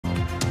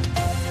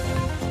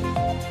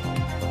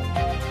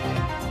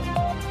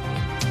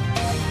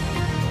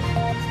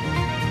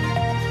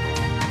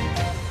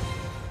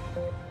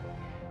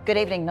Good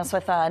evening,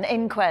 Noswatha. An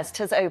inquest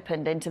has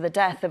opened into the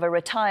death of a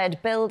retired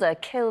builder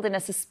killed in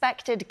a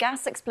suspected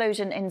gas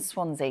explosion in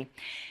Swansea.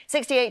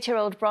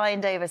 68-year-old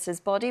Brian Davies'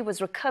 body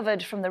was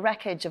recovered from the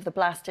wreckage of the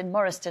blast in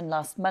Morriston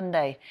last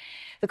Monday.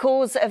 The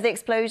cause of the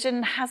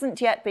explosion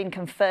hasn't yet been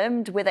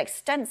confirmed, with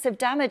extensive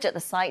damage at the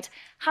site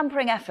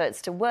hampering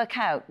efforts to work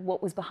out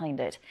what was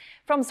behind it.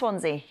 From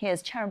Swansea,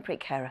 here's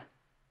Charanpreet Kara.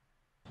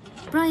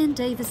 Brian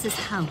Davies'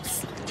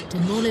 house,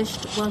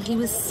 demolished while he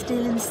was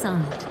still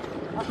inside.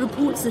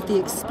 Reports of the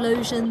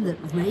explosion that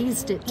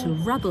razed it to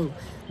rubble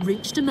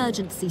reached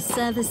emergency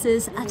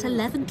services at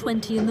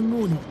 11:20 in the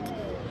morning.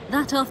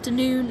 That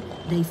afternoon,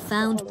 they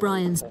found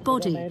Brian's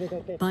body.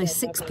 By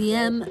 6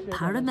 p.m,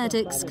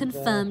 paramedics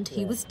confirmed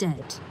he was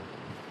dead.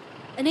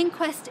 An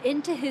inquest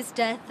into his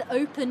death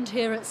opened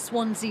here at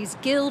Swansea's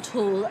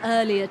Guildhall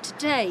earlier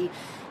today.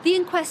 The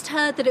inquest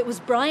heard that it was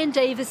Brian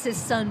Davies'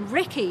 son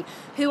Ricky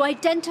who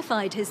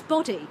identified his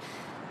body.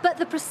 But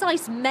the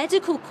precise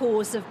medical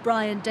cause of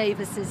Brian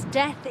Davies'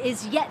 death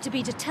is yet to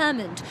be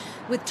determined,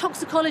 with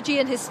toxicology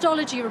and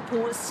histology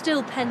reports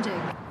still pending.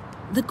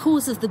 The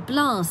cause of the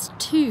blast,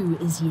 too,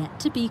 is yet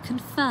to be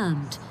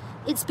confirmed.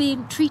 It's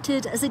being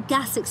treated as a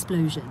gas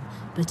explosion,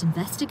 but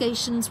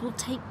investigations will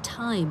take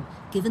time,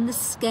 given the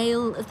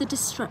scale of the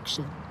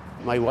destruction.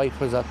 My wife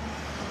was at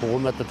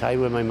home at the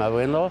time with my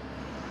mother-in-law,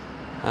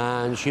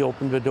 and she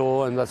opened the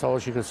door, and that's all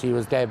she could see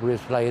was debris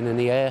flying in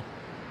the air,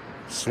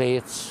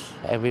 slates,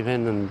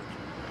 everything, and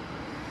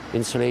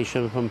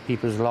insulation from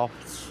people's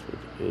lofts.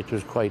 It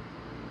was quite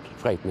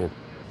frightening.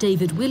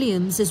 David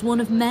Williams is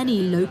one of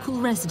many local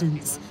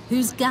residents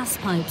whose gas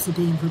pipes are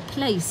being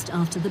replaced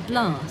after the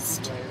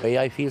blast.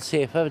 I feel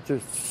safer to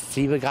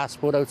see the gas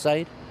board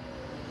outside.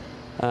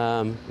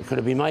 It could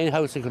have been my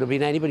house, it could have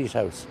been anybody's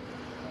house.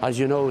 As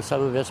you know,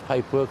 some of this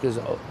pipe work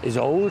is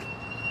old.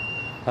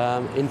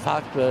 In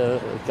fact,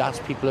 gas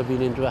people have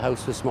been into a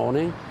house this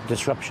morning.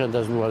 Disruption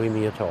doesn't worry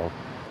me at all.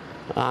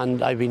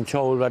 And I've been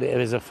told that it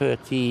is a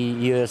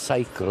 30-year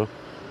cycle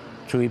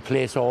to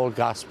replace all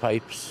gas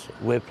pipes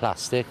with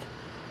plastic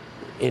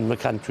in the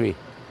country,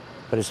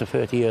 but it's a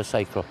 30-year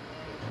cycle.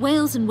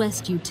 Wales and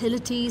West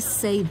Utilities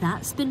say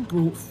that's been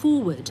brought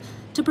forward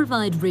to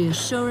provide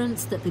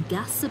reassurance that the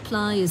gas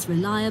supply is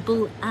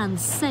reliable and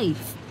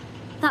safe.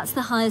 That's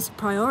the highest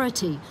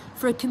priority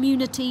for a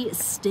community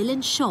still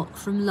in shock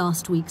from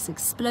last week's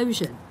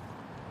explosion.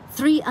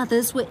 3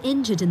 others were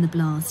injured in the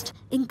blast,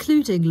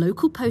 including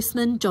local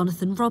postman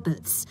Jonathan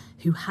Roberts,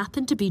 who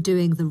happened to be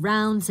doing the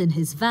rounds in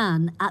his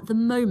van at the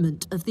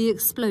moment of the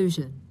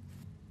explosion.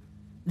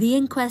 The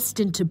inquest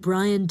into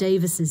Brian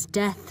Davies'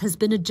 death has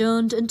been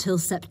adjourned until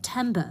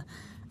September.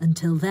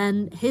 Until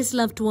then, his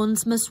loved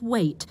ones must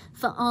wait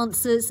for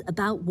answers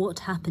about what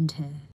happened here.